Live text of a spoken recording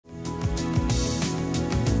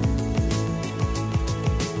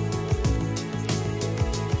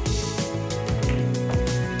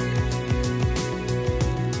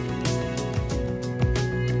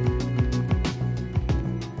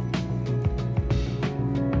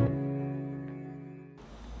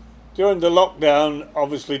During the lockdown,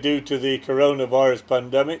 obviously due to the coronavirus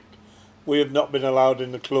pandemic, we have not been allowed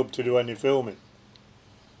in the club to do any filming.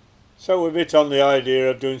 So we've hit on the idea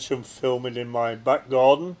of doing some filming in my back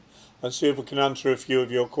garden and see if we can answer a few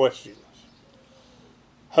of your questions.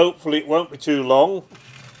 Hopefully it won't be too long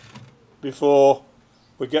before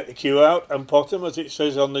we get the cue out and pot them, as it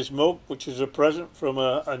says on this mug, which is a present from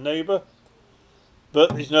a neighbour.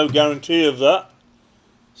 But there's no guarantee of that.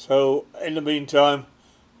 So in the meantime,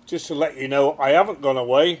 just to let you know, I haven't gone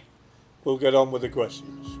away. We'll get on with the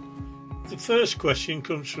questions. The first question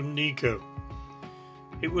comes from Nico.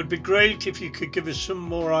 It would be great if you could give us some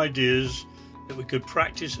more ideas that we could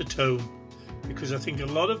practice at home, because I think a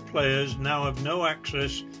lot of players now have no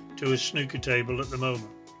access to a snooker table at the moment.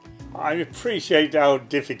 I appreciate how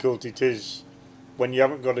difficult it is when you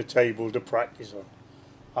haven't got a table to practice on.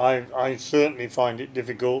 I certainly find it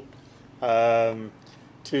difficult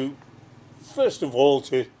to, first of all,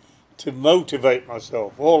 to motivate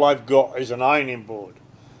myself. All I've got is an ironing board,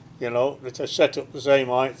 you know, that I set up the same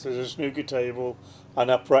height as a snooker table, and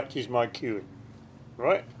I practice my cueing,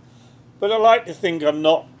 right? But I like to think I'm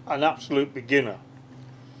not an absolute beginner.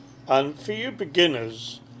 And for you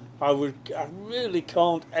beginners, I really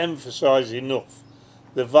can't emphasize enough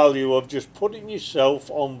the value of just putting yourself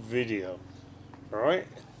on video, right?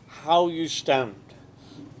 How you stand,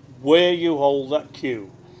 where you hold that cue,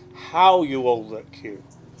 how you hold that cue,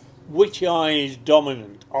 which eye is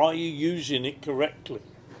dominant, are you using it correctly,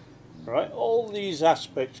 right? All these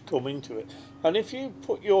aspects come into it. And if you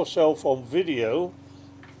put yourself on video,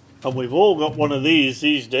 and we've all got one of these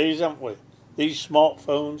days, haven't we? These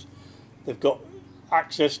smartphones, they've got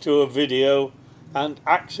access to a video and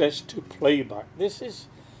access to playback. This is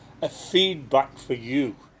a feedback for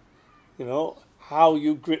you, you know, how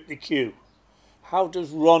you grip the cue. How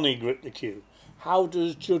does Ronnie grip the cue? How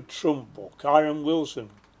does Judd Trump or Kyron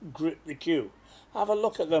Wilson grip the cue? Have a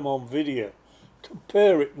look at them on video.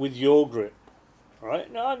 Compare it with your grip,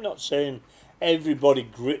 right? Now, I'm not saying everybody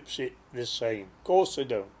grips it the same. Of course they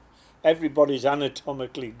don't. Everybody's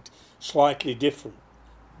anatomically slightly different,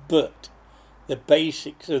 but the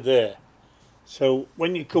basics are there. So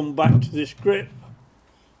when you come back to this grip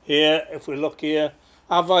here, if we look here,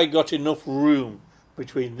 have I got enough room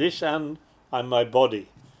between this hand and my body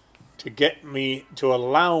to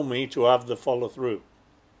allow me to have the follow through?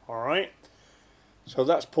 All right, so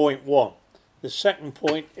that's point one. The second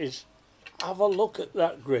point is, have a look at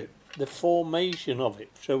that grip, the formation of it.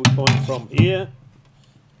 So we're going from here,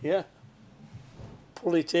 yeah,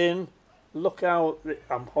 pull it in, look how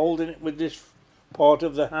I'm holding it with this part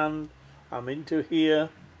of the hand, I'm into here,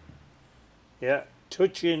 yeah,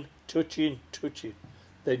 touching, touching, touching.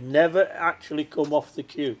 They never actually come off the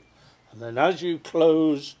cue. And then as you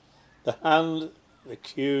close the hand,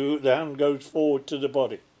 the hand goes forward to the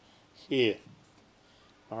body, here,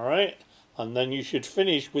 all right? And then you should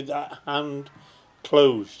finish with that hand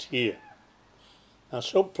closed here. Now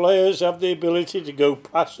some players have the ability to go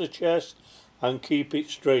past the chest and keep it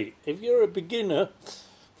straight. If you're a beginner,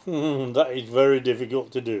 that is very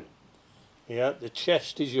difficult to do. Yeah, the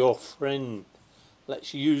chest is your friend.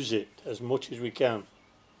 Let's use it as much as we can.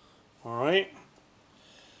 Alright.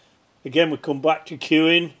 Again, we come back to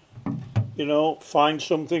cueing. You know, find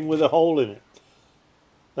something with a hole in it.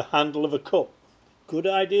 The handle of a cup. Good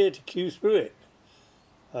idea to cue through it.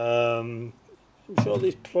 I'm sure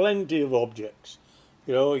there's plenty of objects.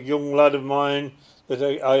 You know, a young lad of mine that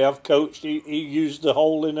I have coached, he used the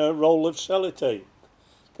hole in a roll of sellotape.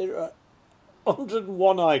 There are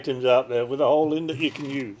 101 items out there with a hole in that you can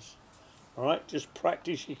use. Alright, just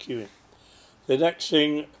practice your cueing. The next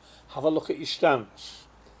thing, have a look at your stance.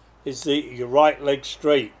 Is your right leg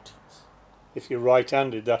straight? If you're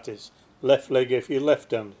right-handed, that is. Left leg if you're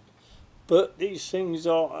left-handed. But these things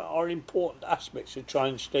are important aspects to try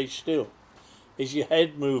and stay still. Is your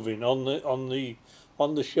head moving on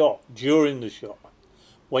the shot, during the shot?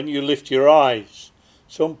 When you lift your eyes,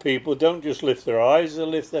 some people don't just lift their eyes, they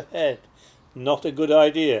lift their head. Not a good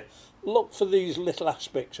idea. Look for these little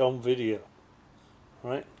aspects on video.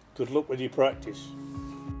 Right? Good luck with your practice.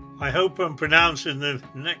 I hope I'm pronouncing the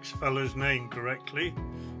next fellow's name correctly.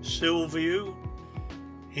 Silvio.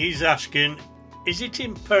 He's asking, is it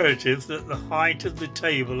imperative that the height of the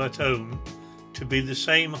table at home to be the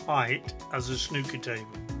same height as a snooker table?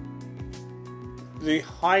 The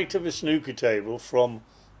height of a snooker table from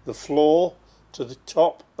the floor to the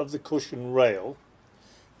top of the cushion rail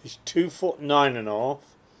is 2'9.5"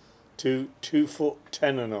 to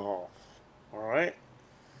 2'10.5". Alright?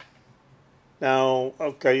 Now,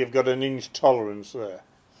 okay, you've got an inch tolerance there.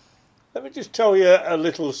 Let me just tell you a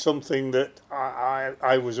little something that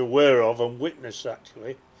I was aware of and witnessed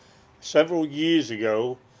actually. several years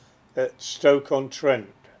ago at Stoke-on-Trent.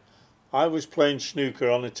 I was playing snooker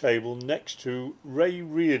on a table next to Ray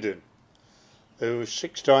Reardon, who was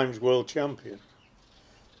 6 times world champion.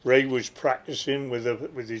 Ray was practicing with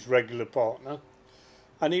his regular partner,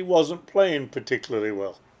 and he wasn't playing particularly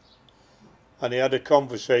well. And he had a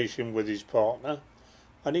conversation with his partner,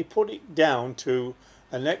 and he put it down to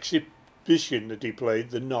an exhibition that he played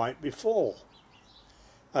the night before.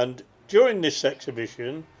 And during this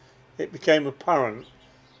exhibition, it became apparent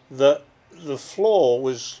that the floor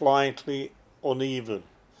was slightly uneven.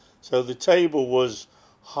 So the table was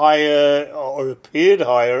higher, or appeared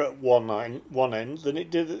higher at one end than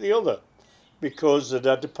it did at the other, because they'd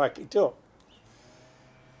had to pack it up.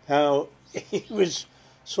 Now, he was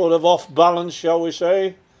sort of off balance, shall we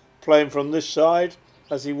say, playing from this side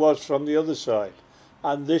as he was from the other side.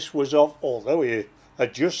 And this was off, although he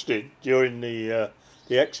adjusted during the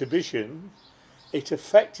exhibition, it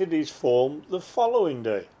affected his form the following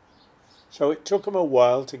day. So it took him a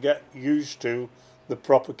while to get used to the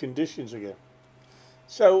proper conditions again.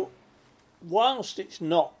 So whilst it's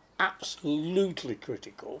not absolutely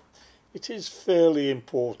critical, it is fairly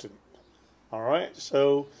important. All right,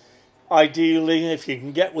 so ideally, if you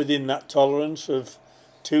can get within that tolerance of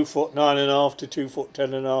 2 foot 9.5 to 2 foot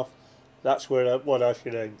 10.5, that's what I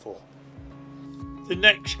should aim for. The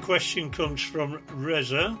next question comes from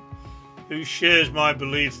Reza, who shares my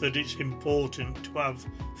belief that it's important to have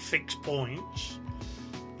fixed points,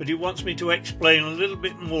 but he wants me to explain a little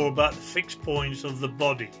bit more about the fixed points of the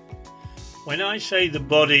body. When I say the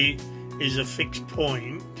body is a fixed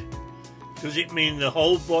point, does it mean the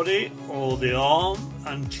whole body or the arm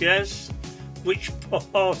and chest? Which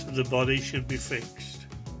part of the body should be fixed?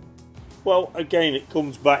 Well, again, it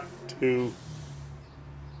comes back to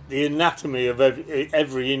the anatomy of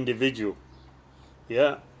every individual.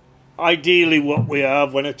 Yeah. Ideally, what we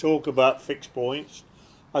have when I talk about fixed points,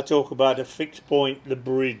 I talk about a fixed point, the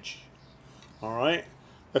bridge. All right,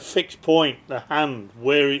 a fixed point, the hand,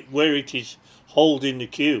 where it is holding the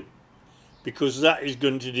cue, because that is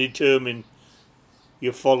going to determine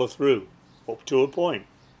your follow through up to a point.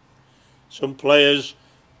 Some players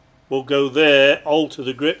will go there, alter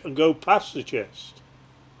the grip, and go past the chest.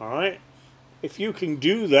 All right, if you can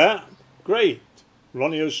do that, great.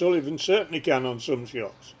 Ronnie O'Sullivan certainly can on some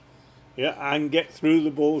shots. Yeah, and get through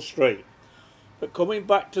the ball straight. But coming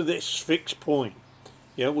back to this fixed point,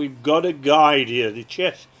 yeah, we've got a guide here. The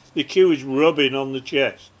chest, the cue is rubbing on the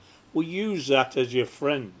chest. We use that as your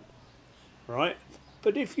friend, right?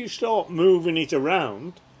 But if you start moving it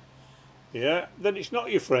around, yeah, then it's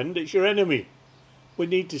not your friend, it's your enemy. We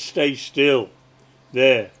need to stay still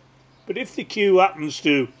there. But if the cue happens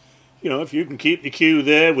to, if you can keep the cue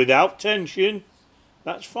there without tension,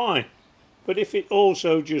 that's fine. But if it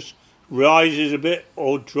also just rises a bit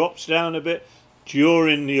or drops down a bit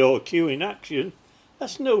during your cueing action,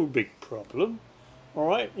 that's no big problem. All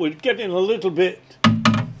right, we're getting a little bit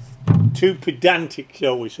too pedantic,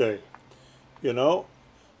 shall we say.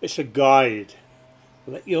 It's a guide.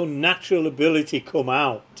 Let your natural ability come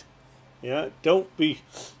out. Yeah, don't be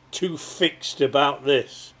too fixed about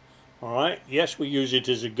this. All right, yes, we use it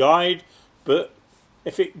as a guide, but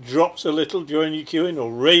if it drops a little during your cueing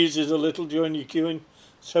or raises a little during your cueing,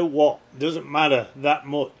 so what? Doesn't matter that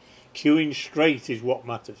much. Cueing straight is what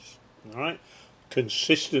matters. All right,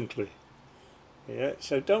 consistently. Yeah,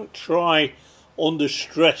 so don't try under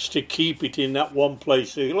stress to keep it in that one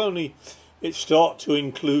place. So you'll only start to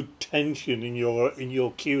include tension in your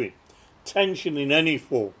cueing. Tension in any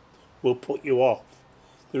form will put you off.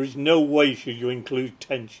 There is no way should you include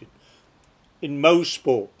tension. In most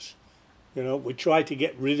sports, we try to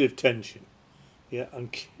get rid of tension. Yeah,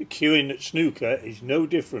 and cueing at snooker is no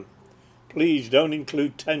different. Please don't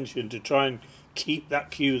include tension to try and keep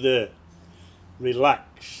that cue there.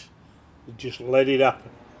 Relax. Just let it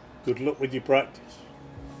happen. Good luck with your practice.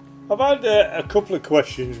 I've had a couple of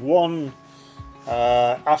questions. One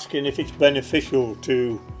asking if it's beneficial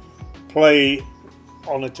to play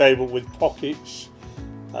on a table with pockets,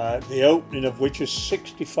 the opening of which is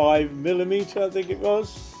 65mm, I think it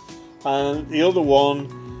was. And the other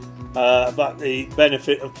one about the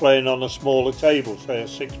benefit of playing on a smaller table, say a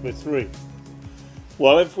 6x3.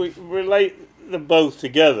 Well, if we relate them both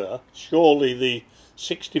together, surely the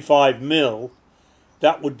 65mm,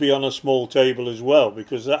 that would be on a small table as well,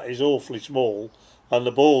 because that is awfully small and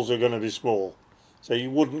the balls are going to be small. So you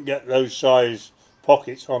wouldn't get those size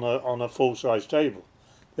pockets on a full-size table.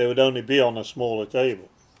 They would only be on a smaller table.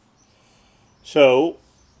 So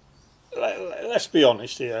let's be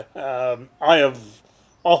honest here. I have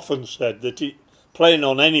often said that playing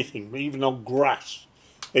on anything, even on grass,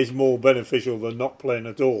 is more beneficial than not playing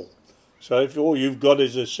at all. So if all you've got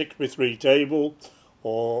is a 6x3 table,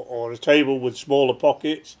 or a table with smaller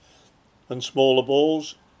pockets and smaller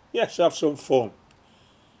balls, yes, have some fun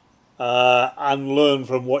and learn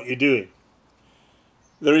from what you're doing.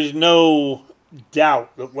 There is no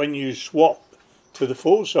doubt that when you swap to the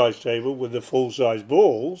full-size table with the full-size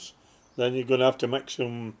balls, then you're going to have to make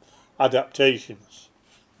some adaptations.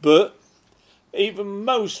 But even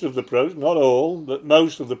most of the pros, not all, but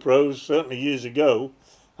most of the pros, certainly years ago,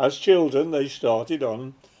 as children, they started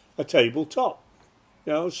on a tabletop.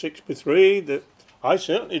 6x3, that I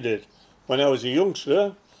certainly did. When I was a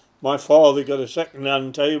youngster, my father got a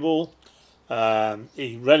second-hand table.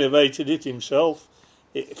 He renovated it himself.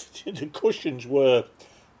 The cushions were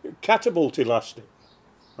catapult elastic,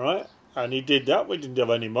 right? And he did that. We didn't have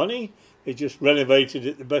any money. He just renovated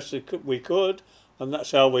it the best we could, and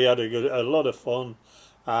that's how we had a lot of fun,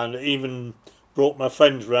 and even brought my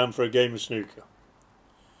friends round for a game of snooker.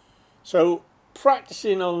 So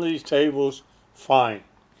practicing on these tables, fine,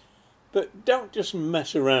 but don't just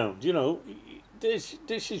mess around. This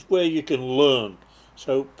is where you can learn.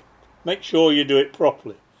 So make sure you do it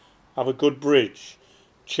properly. Have a good bridge.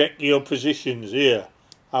 Check your positions here.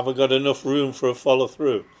 Have I got enough room for a follow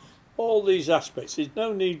through? All these aspects. There's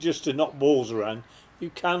no need just to knock balls around. You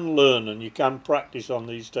can learn and you can practice on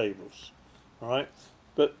these tables. Alright?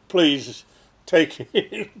 But please take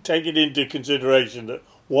it into consideration that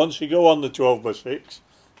once you go on the 12x6,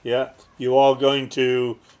 you are going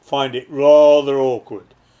to find it rather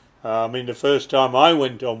awkward. The first time I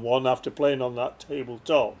went on one after playing on that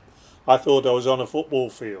tabletop, I thought I was on a football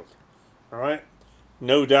field. Alright?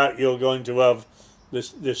 No doubt you're going to have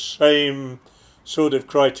this same sort of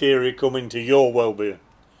criteria coming to your well-being.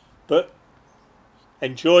 But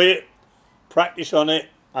enjoy it, practice on it,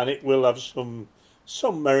 and it will have some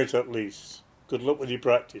merit at least. Good luck with your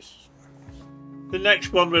practice. The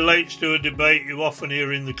next one relates to a debate you often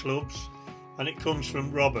hear in the clubs, and it comes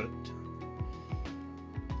from Robert.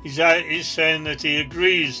 He's saying that he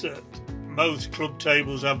agrees that most club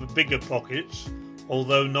tables have bigger pockets,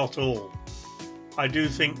 although not all. I do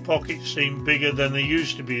think pockets seem bigger than they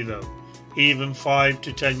used to be though, even 5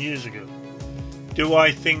 to 10 years ago. Do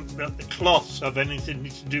I think that the cloths have anything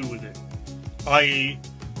to do with it? I.e.,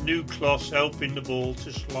 new cloths helping the ball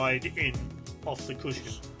to slide in off the cushion.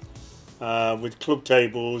 With club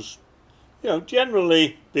tables,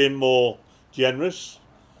 generally being more generous,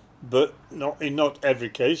 but not in every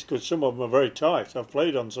case, because some of them are very tight. I've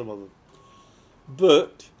played on some of them.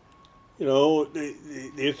 But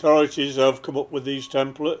the authorities have come up with these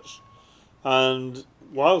templates, and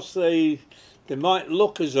whilst they might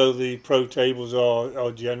look as though the pro tables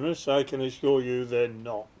are generous, I can assure you they're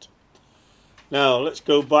not. Now let's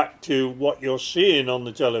go back to what you're seeing on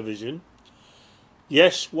the television.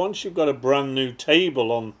 Yes, once you've got a brand new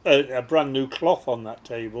table on a brand new cloth on that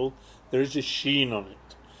table, there is a sheen on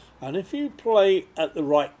it, and if you play at the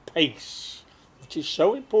right pace, which is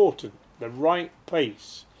so important, the right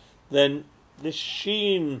pace, then this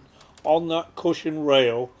sheen on that cushion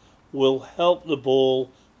rail will help the ball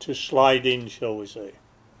to slide in, shall we say.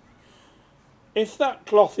 If that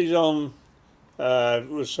cloth is on,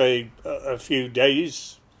 we'll say, a few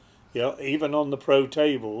days, even on the pro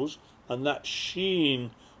tables, and that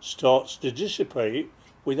sheen starts to dissipate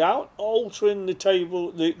without altering the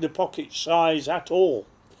table, the pocket size at all,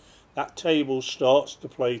 that table starts to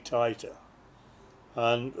play tighter.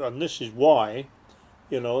 And this is why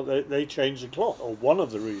they change the cloth, or one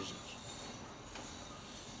of the reasons.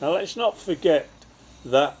 Now let's not forget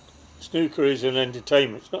that snooker is an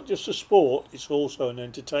entertainment. It's not just a sport, it's also an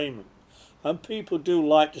entertainment. And people do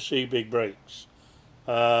like to see big breaks.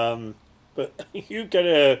 But you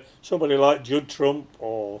get somebody like Judd Trump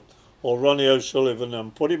or Ronnie O'Sullivan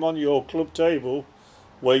and put him on your club table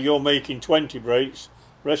where you're making 20 breaks,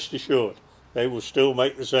 rest assured, they will still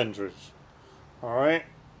make the centuries. Alright?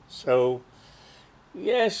 So,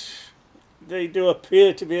 yes, they do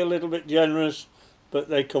appear to be a little bit generous, but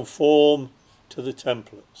they conform to the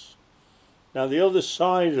templates. Now the other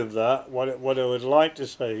side of that, what I would like to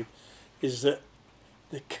say, is that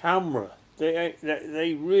the camera,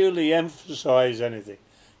 they really emphasise anything.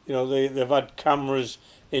 They've had cameras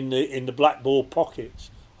in the black ball pockets,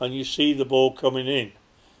 and you see the ball coming in,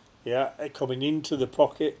 coming into the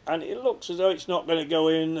pocket, and it looks as though it's not going to go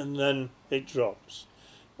in, and then it drops.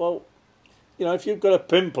 Well, if you've got a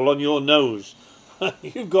pimple on your nose,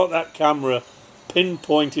 you've got that camera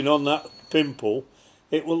pinpointing on that pimple,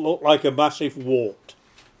 it will look like a massive wart.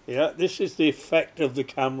 This is the effect of the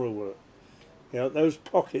camera work. Those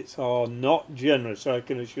pockets are not generous, I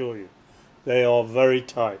can assure you. They are very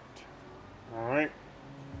tight. Alright?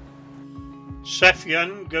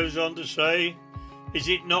 Sefyan goes on to say, is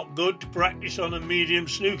it not good to practice on a medium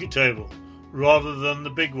snooker table rather than the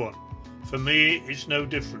big one? For me, it's no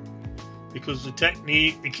different, because the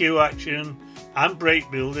technique, the cue action and break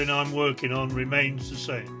building I'm working on remains the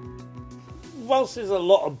same. Whilst there's a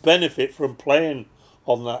lot of benefit from playing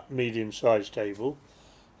on that medium-sized table,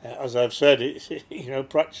 as I've said, it's,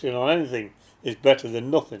 practicing on anything is better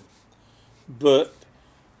than nothing. But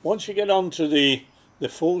once you get onto the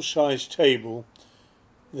full-size table,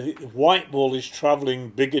 the white ball is travelling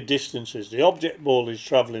bigger distances. The object ball is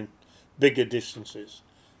travelling bigger distances.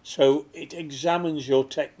 So it examines your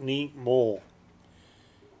technique more.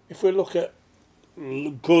 If we look at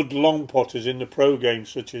good long potters in the pro game,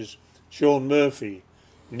 such as Sean Murphy,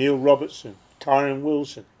 Neil Robertson, Kyron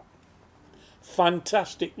Wilson,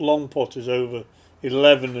 fantastic long potters over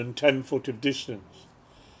 11 and 10 foot of distance,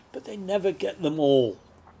 but they never get them all.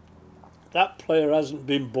 That player hasn't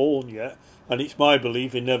been born yet, and it's my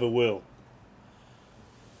belief he never will.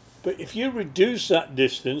 But if you reduce that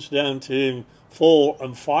distance down to 4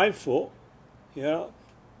 and 5 foot, you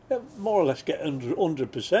more or less get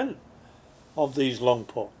 100% of these long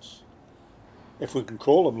pots, if we can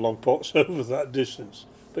call them long pots over that distance.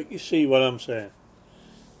 But you see what I'm saying.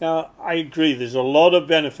 Now, I agree there's a lot of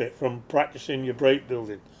benefit from practicing your break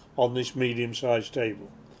building on this medium-sized table,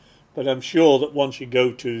 but I'm sure that once you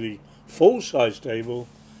go to the full-size table,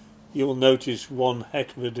 you'll notice one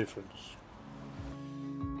heck of a difference.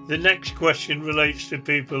 The next question relates to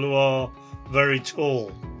people who are very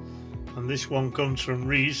tall, and this one comes from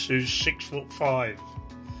Reese, who's 6'5",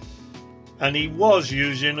 and he was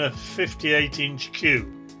using a 58-inch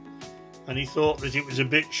cue, and he thought that it was a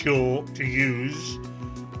bit short to use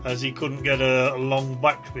as he couldn't get a long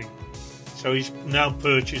backswing, so he's now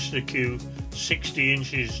purchased a cue 60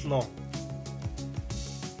 inches long.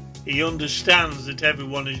 He understands that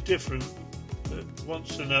everyone is different, but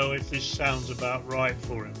wants to know if this sounds about right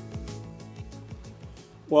for him.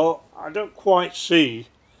 Well, I don't quite see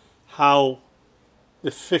how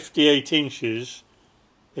the 58 inches,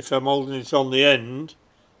 if I'm holding it on the end,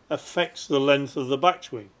 affects the length of the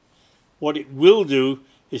backswing. What it will do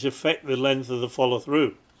is affect the length of the follow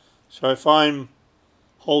through. So if I'm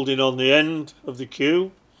holding on the end of the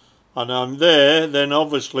cue and I'm there, then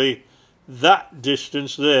obviously that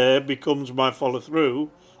distance there becomes my follow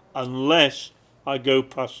through unless I go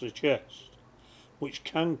past the chest, which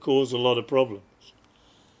can cause a lot of problems.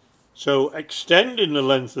 So extending the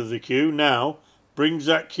length of the cue now brings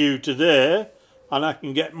that cue to there, and I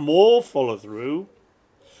can get more follow through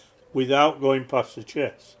without going past the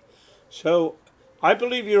chest. So I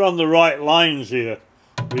believe you're on the right lines here,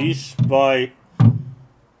 Reese, by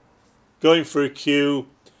going for a cue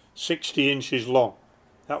 60 inches long.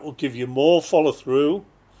 That will give you more follow through,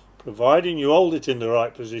 providing you hold it in the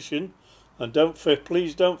right position. And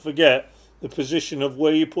please don't forget the position of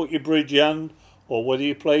where you put your bridge hand, or whether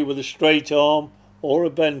you play with a straight arm or a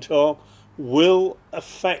bent arm, will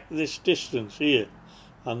affect this distance here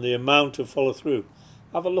and the amount of follow through.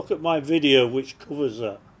 Have a look at my video which covers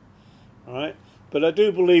that. Alright, but I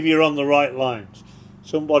do believe you're on the right lines.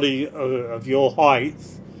 Somebody of your height,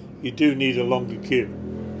 you do need a longer cue.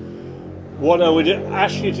 What I would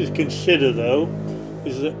ask you to consider though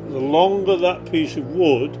is that the longer that piece of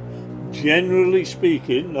wood, generally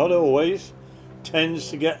speaking, not always, tends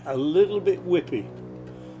to get a little bit whippy.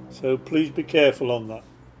 So please be careful on that.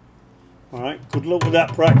 Alright, good luck with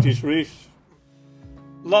that practice, Reese.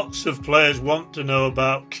 Lots of players want to know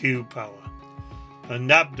about cue power,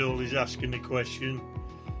 and Abdul is asking the question,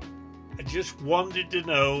 I just wanted to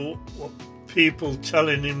know what people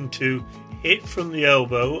telling him to hit from the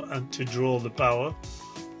elbow and to draw the power,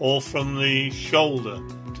 or from the shoulder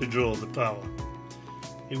to draw the power.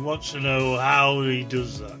 He wants to know how he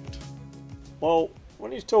does that. Well,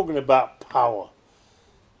 when he's talking about power,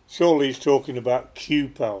 surely he's talking about cue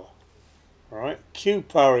power. Alright, cue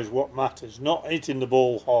power is what matters, not hitting the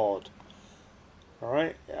ball hard.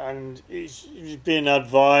 Alright, and he's being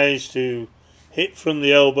advised to hit from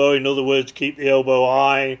the elbow, in other words, keep the elbow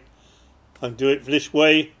high and do it this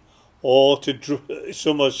way, or to,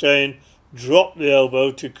 some are saying, drop the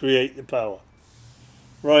elbow to create the power.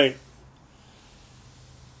 Right.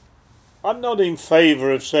 I'm not in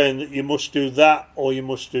favour of saying that you must do that or you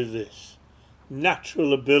must do this.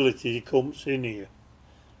 Natural ability comes in here.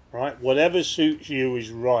 Right? Whatever suits you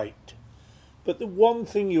is right. But the one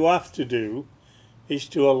thing you have to do is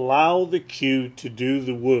to allow the cue to do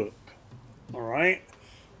the work. Alright?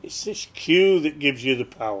 It's this cue that gives you the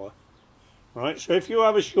power. Right? So if you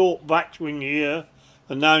have a short backswing here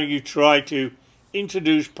and now you try to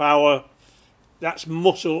introduce power, that's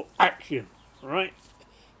muscle action. Right?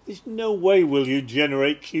 there's no way will you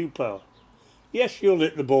generate cue power. Yes, you'll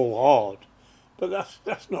hit the ball hard, but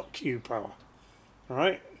that's not cue power.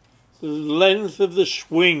 Alright? The length of the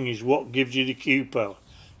swing is what gives you the cue power.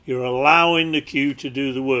 You're allowing the cue to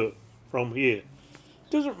do the work from here.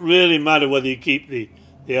 It doesn't really matter whether you keep the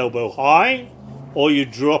elbow high or you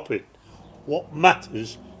drop it. What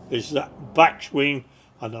matters is that backswing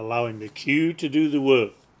and allowing the cue to do the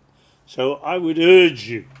work. So I would urge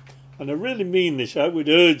you, and I really mean this, I would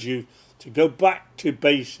urge you to go back to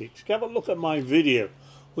basics. Have a look at my video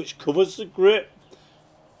which covers the grip,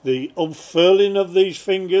 the unfurling of these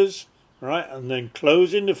fingers, right, and then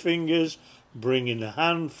closing the fingers, bringing the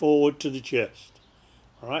hand forward to the chest.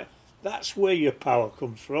 Alright, that's where your power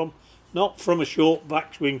comes from, not from a short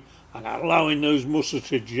backswing and allowing those muscles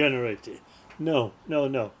to generate it. No, no,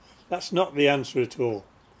 no. That's not the answer at all.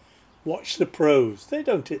 Watch the pros. They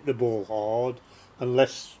don't hit the ball hard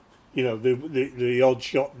unless, you know, the odd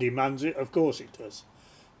shot demands it. Of course it does.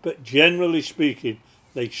 But generally speaking,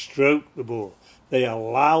 they stroke the ball. They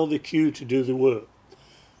allow the cue to do the work.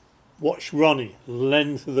 Watch Ronnie,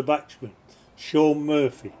 length of the backswing. Sean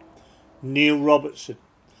Murphy, Neil Robertson,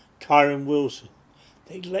 Kyron Wilson.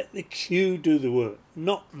 They let the cue do the work,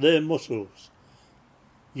 not their muscles.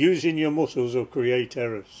 Using your muscles will create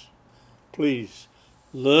errors. Please,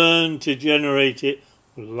 learn to generate it,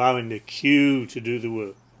 allowing the cue to do the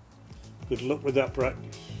work. Good luck with that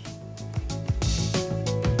practice.